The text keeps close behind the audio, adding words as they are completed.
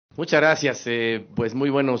Muchas gracias, pues muy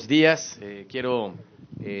buenos días. Quiero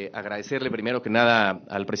agradecerle primero que nada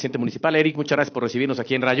al presidente municipal, Eric, muchas gracias por recibirnos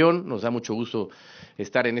aquí en Rayón. Nos da mucho gusto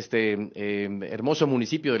estar en este hermoso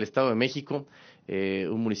municipio del Estado de México,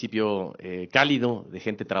 un municipio cálido, de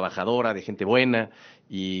gente trabajadora, de gente buena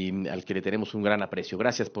y al que le tenemos un gran aprecio.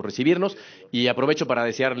 Gracias por recibirnos y aprovecho para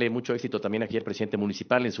desearle mucho éxito también aquí al presidente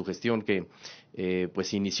municipal en su gestión que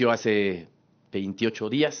pues inició hace 28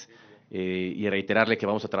 días. Y reiterarle que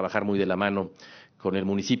vamos a trabajar muy de la mano con el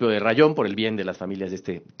municipio de Rayón por el bien de las familias de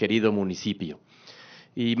este querido municipio.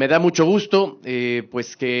 Y me da mucho gusto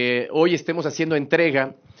pues que hoy estemos haciendo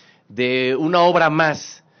entrega de una obra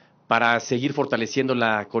más para seguir fortaleciendo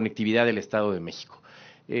la conectividad del Estado de México.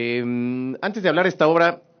 Antes de hablar de esta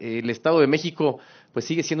obra, el Estado de México pues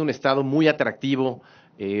sigue siendo un estado muy atractivo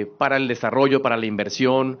para el desarrollo, para la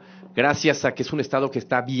inversión, gracias a que es un estado que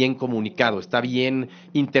está bien comunicado, está bien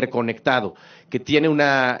interconectado, que tiene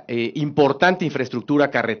una importante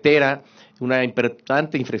infraestructura carretera, una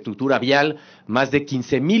importante infraestructura vial, más de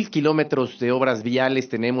 15,000 kilómetros de obras viales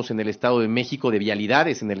tenemos en el Estado de México, de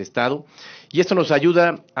vialidades en el Estado, y esto nos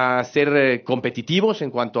ayuda a ser competitivos en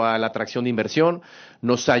cuanto a la atracción de inversión,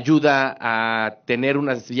 nos ayuda a tener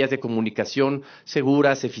unas vías de comunicación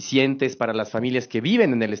seguras, eficientes para las familias que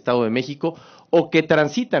viven en el Estado de México o que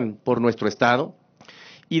transitan por nuestro Estado.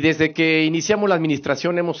 Y desde que iniciamos la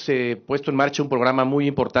administración hemos puesto en marcha un programa muy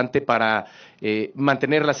importante para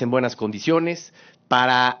mantenerlas en buenas condiciones,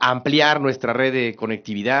 para ampliar nuestra red de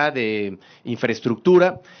conectividad, de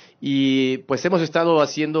infraestructura, y pues hemos estado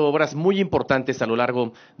haciendo obras muy importantes a lo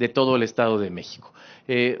largo de todo el Estado de México.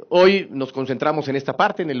 Hoy nos concentramos en esta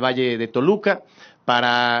parte, en el Valle de Toluca,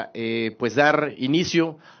 para pues dar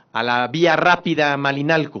inicio a la vía rápida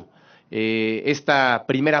Malinalco. Esta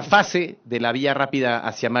primera fase de la vía rápida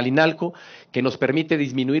hacia Malinalco, que nos permite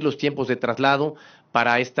disminuir los tiempos de traslado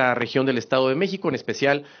para esta región del Estado de México, en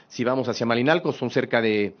especial si vamos hacia Malinalco, son cerca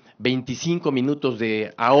de 25 minutos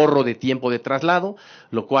de ahorro de tiempo de traslado,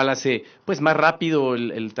 lo cual hace pues más rápido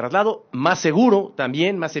el traslado, más seguro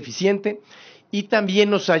también, más eficiente, y también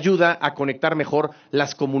nos ayuda a conectar mejor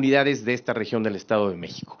las comunidades de esta región del Estado de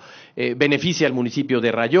México. Beneficia al municipio de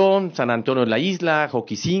Rayón, San Antonio de la Isla,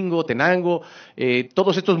 Joquicingo, Tenango,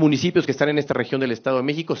 todos estos municipios que están en esta región del Estado de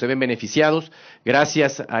México se ven beneficiados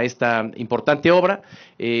gracias a esta importante obra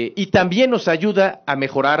y también nos ayuda a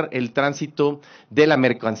mejorar el tránsito de la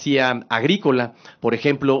mercancía agrícola, por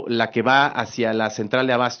ejemplo, la que va hacia la central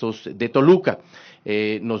de abastos de Toluca.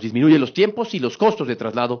 Nos disminuye los tiempos y los costos de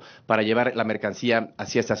traslado para llevar la mercancía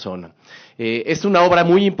hacia esa zona. Es una obra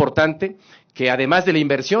muy importante que además de la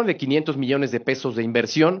inversión de 500 millones de pesos de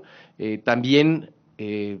inversión, también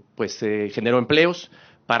generó empleos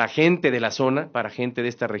para gente de la zona, para gente de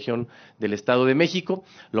esta región del Estado de México,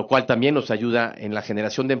 lo cual también nos ayuda en la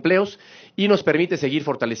generación de empleos y nos permite seguir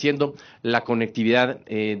fortaleciendo la conectividad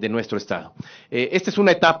de nuestro Estado. Esta es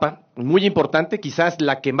una etapa muy importante, quizás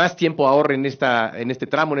la que más tiempo ahorre en este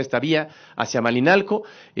tramo, en esta vía hacia Malinalco.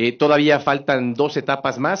 Todavía faltan 2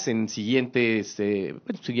 etapas más en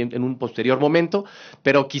en un posterior momento,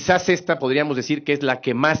 pero quizás esta podríamos decir que es la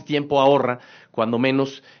que más tiempo ahorra, cuando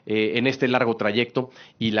menos en este largo trayecto,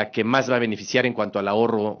 y la que más va a beneficiar en cuanto al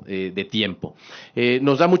ahorro de tiempo.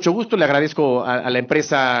 Nos da mucho gusto, le agradezco a la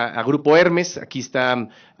empresa, a Grupo Hermes, aquí está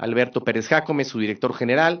Alberto Pérez Jácome, su director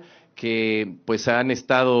general, que pues han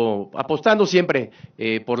estado apostando siempre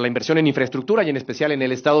por la inversión en infraestructura y en especial en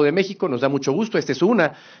el Estado de México. Nos da mucho gusto, esta es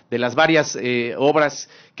una de las varias obras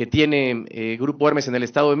que tiene Grupo Hermes en el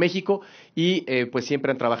Estado de México y pues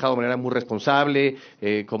siempre han trabajado de manera muy responsable,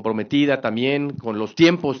 comprometida también con los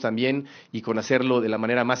tiempos también y con hacerlo de la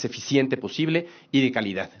manera más eficiente posible y de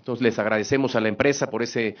calidad. Entonces les agradecemos a la empresa por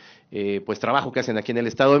ese pues trabajo que hacen aquí en el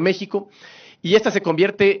Estado de México y esta se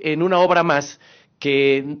convierte en una obra más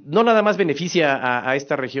que no nada más beneficia a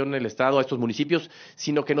esta región del Estado, a estos municipios,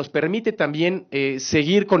 sino que nos permite también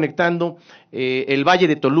seguir conectando el Valle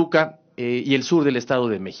de Toluca y el sur del Estado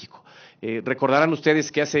de México. Recordarán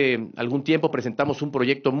ustedes que hace algún tiempo presentamos un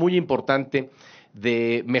proyecto muy importante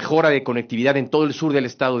de mejora de conectividad en todo el sur del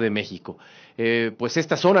Estado de México. Pues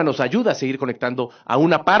esta zona nos ayuda a seguir conectando a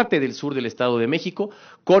una parte del sur del Estado de México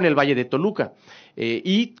con el Valle de Toluca.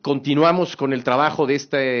 Y continuamos con el trabajo de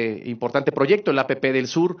este importante proyecto, el APP del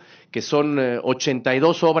Sur, que son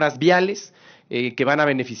 82 obras viales que van a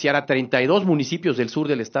beneficiar a 32 municipios del sur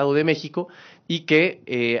del Estado de México y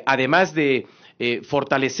que además de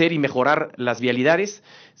fortalecer y mejorar las vialidades,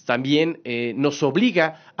 también nos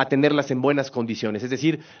obliga a tenerlas en buenas condiciones. Es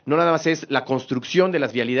decir, no nada más es la construcción de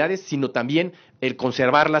las vialidades, sino también el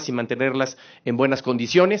conservarlas y mantenerlas en buenas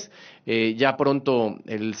condiciones. Ya pronto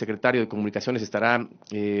el secretario de Comunicaciones estará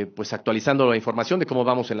pues actualizando la información de cómo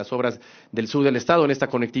vamos en las obras del sur del estado en esta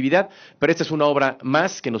conectividad, pero esta es una obra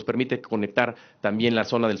más que nos permite conectar también la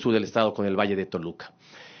zona del sur del estado con el Valle de Toluca.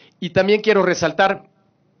 Y también quiero resaltar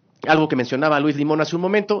algo que mencionaba Luis Limón hace un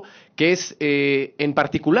momento, que es, en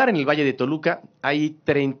particular en el Valle de Toluca, hay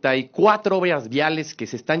 34 obras viales que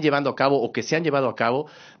se están llevando a cabo o que se han llevado a cabo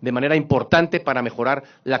de manera importante para mejorar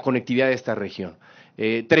la conectividad de esta región.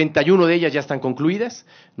 31 de ellas ya están concluidas,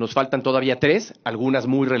 nos faltan todavía 3, algunas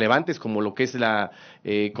muy relevantes, como lo que es la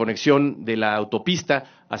conexión de la autopista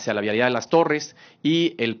hacia la vialidad de Las Torres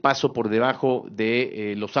y el paso por debajo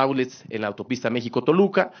de los outlets en la autopista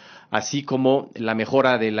México-Toluca, así como la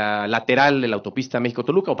mejora de la lateral de la autopista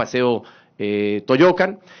México-Toluca o paseo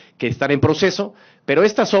Toyocan, que están en proceso, pero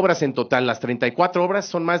estas obras en total, las 34 obras,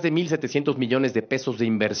 son más de 1,700 millones de pesos de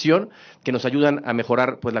inversión que nos ayudan a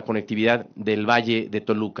mejorar pues la conectividad del Valle de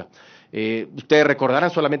Toluca. Ustedes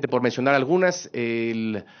recordarán, solamente por mencionar algunas,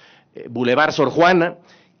 el Boulevard Sor Juana,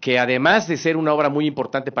 que además de ser una obra muy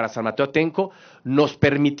importante para San Mateo Atenco, nos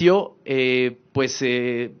permitió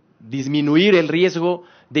disminuir el riesgo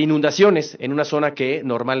de inundaciones en una zona que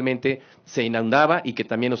normalmente se inundaba y que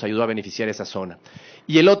también nos ayudó a beneficiar esa zona.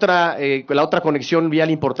 Y la otra conexión vial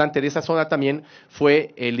importante de esa zona también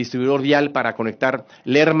fue el distribuidor vial para conectar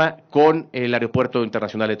Lerma con el Aeropuerto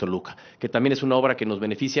Internacional de Toluca, que también es una obra que nos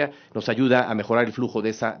beneficia, nos ayuda a mejorar el flujo de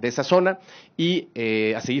esa zona y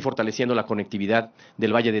a seguir fortaleciendo la conectividad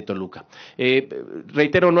del Valle de Toluca.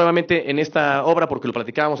 Reitero nuevamente en esta obra, porque lo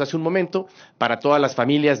platicábamos hace un momento, para todas las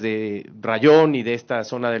familias de Rayón y de esta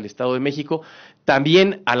zona del Estado de México,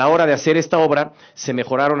 también a la hora de hacer esta obra se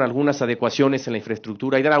mejoraron algunas adecuaciones en la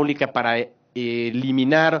infraestructura hidráulica para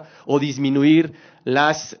eliminar o disminuir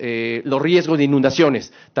los riesgos de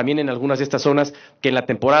inundaciones, también en algunas de estas zonas que en la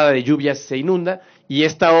temporada de lluvias se inunda, y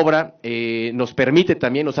esta obra nos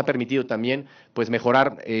ha permitido también pues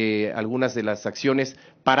mejorar algunas de las acciones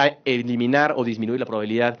para eliminar o disminuir la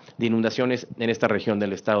probabilidad de inundaciones en esta región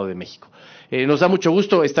del Estado de México. Nos da mucho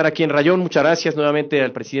gusto estar aquí en Rayón, muchas gracias nuevamente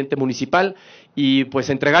al presidente municipal y pues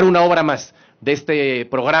entregar una obra más de este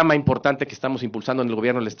programa importante que estamos impulsando en el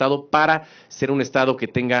Gobierno del Estado para ser un Estado que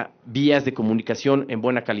tenga vías de comunicación en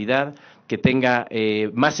buena calidad, que tenga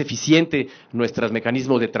más eficiente nuestros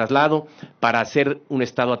mecanismos de traslado, para hacer un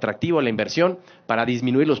Estado atractivo a la inversión, para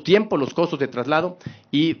disminuir los tiempos, los costos de traslado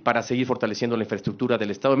y para seguir fortaleciendo la infraestructura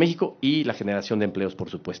del Estado de México y la generación de empleos, por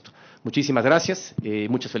supuesto. Muchísimas gracias,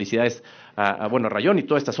 muchas felicidades a Rayón y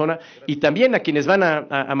toda esta zona, y también a quienes van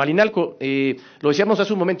a Malinalco. Lo decíamos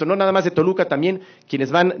hace un momento, no nada más de Toluca, también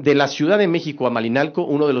quienes van de la Ciudad de México a Malinalco,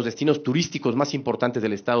 uno de los destinos turísticos más importantes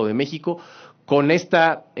del Estado de México. Con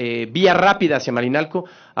esta vía rápida hacia Malinalco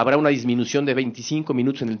habrá una disminución de 25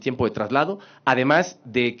 minutos en el tiempo de traslado, además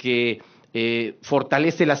de que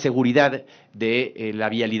fortalece la seguridad de la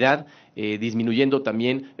vialidad, disminuyendo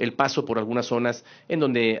también el paso por algunas zonas en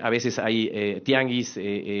donde a veces hay tianguis,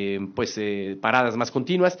 paradas más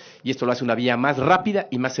continuas, y esto lo hace una vía más rápida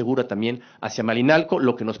y más segura también hacia Malinalco,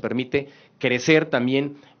 lo que nos permite crecer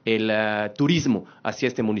también el turismo hacia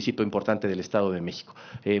este municipio importante del Estado de México.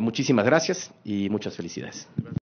 Muchísimas gracias y muchas felicidades.